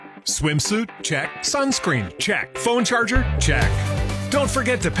Swimsuit? Check. Sunscreen? Check. Phone charger? Check. Don't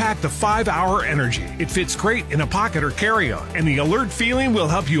forget to pack the 5-Hour Energy. It fits great in a pocket or carry-on, and the alert feeling will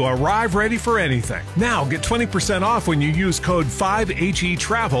help you arrive ready for anything. Now get 20% off when you use code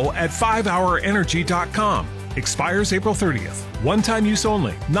 5HETRAVEL at 5hourenergy.com. Expires April 30th. One-time use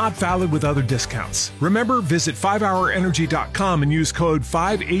only. Not valid with other discounts. Remember, visit 5hourenergy.com and use code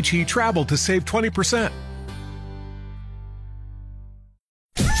 5HETRAVEL to save 20%.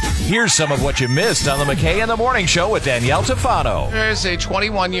 Here's some of what you missed on the McKay in the Morning Show with Danielle Tafano. There's a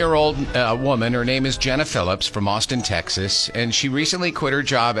 21-year-old woman. Her name is Jenna Phillips from Austin, Texas, and she recently quit her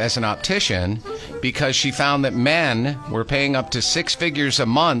job as an optician because she found that men were paying up to 6 figures a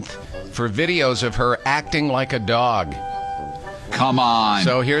month for videos of her acting like a dog. Come on.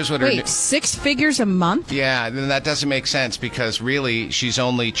 So here's what Wait, 6 figures a month? Yeah, then that doesn't make sense because really she's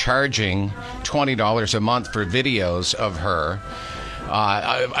only charging $20 a month for videos of her.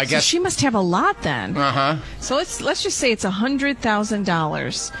 I guess so she must have a lot then. Uh-huh. So let's just say it's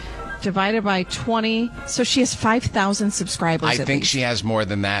 $100,000 divided by 20. So she has 5,000 subscribers. I think she has more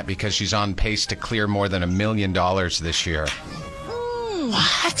than that because she's on pace to clear more than $1 million this year.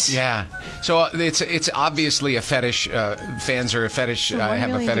 What? Yeah. So it's obviously a fetish. Fans are a fetish. So have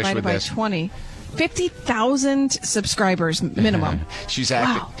a fetish divided with by this. 20. 50,000 subscribers minimum.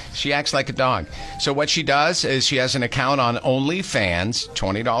 Wow. She acts like a dog. So what she does is she has an account on OnlyFans,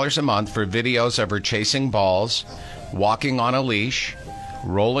 $20 a month for videos of her chasing balls, walking on a leash,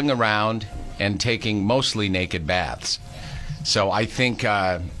 rolling around, and taking mostly naked baths. So I think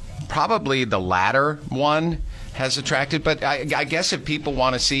probably the latter one has attracted, but I guess if people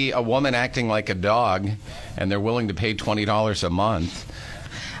want to see a woman acting like a dog and they're willing to pay $20 a month.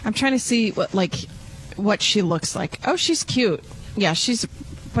 I'm trying to see what she looks like. Oh, she's cute. Yeah,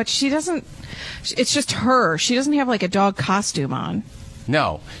 but she doesn't, it's just her. She doesn't have like a dog costume on.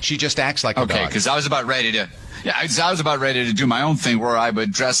 No, she just acts like a dog. Okay, because I was about ready to do my own thing where I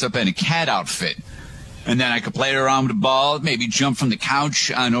would dress up in a cat outfit. And then I could play around with the ball, maybe jump from the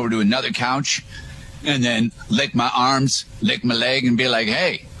couch on over to another couch, and then lick my arms, lick my leg, and be like,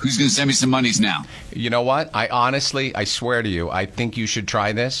 hey, who's going to send me some monies now? You know what? I swear to you, I think you should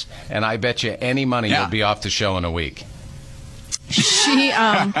try this, and I bet you any money you'll be off the show in a week. She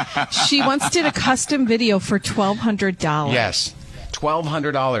once did a custom video for $1,200. Yes,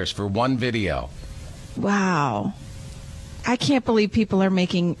 $1,200 for one video. Wow. I can't believe people are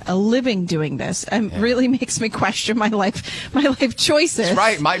making a living doing this. It really makes me question my life choices. That's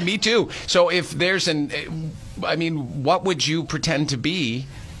right. Me too. So if there's what would you pretend to be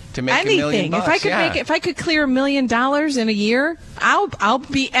to make $1 million? If I could clear $1 million in a year, I'll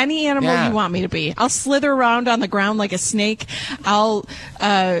be any animal you want me to be. I'll slither around on the ground like a snake. I'll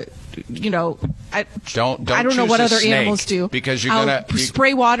I don't know what other animals do. Because I'll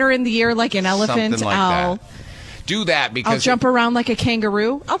spray water in the air like an elephant. Something like that. Do that because I'll jump around like a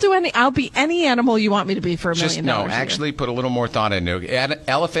kangaroo. I'll be any animal you want me to be for $1 million. No, actually put a little more thought into it.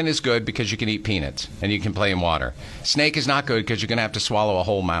 Elephant is good because you can eat peanuts and you can play in water. Snake is not good because you're going to have to swallow a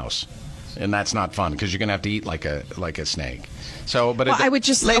whole mouse. And that's not fun because you're going to have to eat like a snake. So, but I would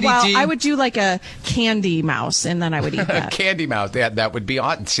do like a candy mouse, and then I would eat that. Candy mouse, that would be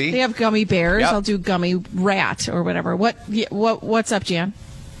odd. See, they have gummy bears. Yep. I'll do gummy rat or whatever. What's up, Jan?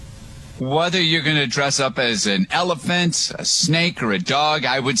 Whether you're going to dress up as an elephant, a snake, or a dog,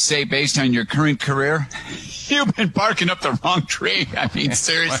 I would say based on your current career, you've been barking up the wrong tree. I mean,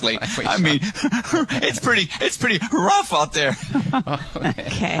 seriously. I mean, it's pretty rough out there.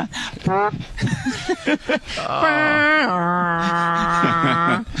 Okay.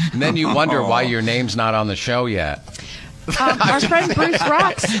 And then you wonder why your name's not on the show yet. Our friend Bruce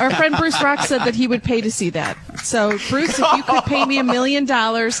Rocks said that he would pay to see that. So, Bruce, if you could pay me $1 million,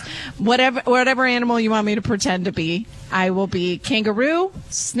 whatever animal you want me to pretend to be, I will be kangaroo,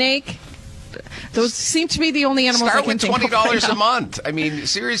 snake. Those seem to be the only animals I can think of. Start with $20 a month. I mean,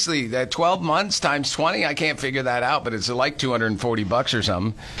 seriously, that 12 months times 20, I can't figure that out, but it's like $240 or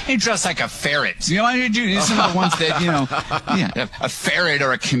something. Hey, dress like a ferret. You know what I do? These are the ones that, a ferret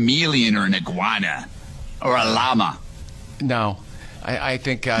or a chameleon or an iguana or a llama. No, I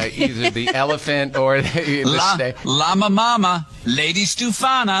think either the elephant or the snake. Llama Mama, Lady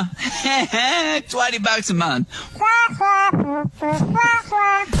Stufana, $20 a month.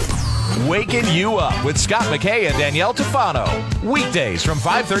 Waking you up with Scott McKay and Danielle Tafano. Weekdays from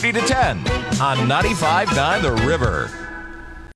 5:30 to 10 on 95.9 The River.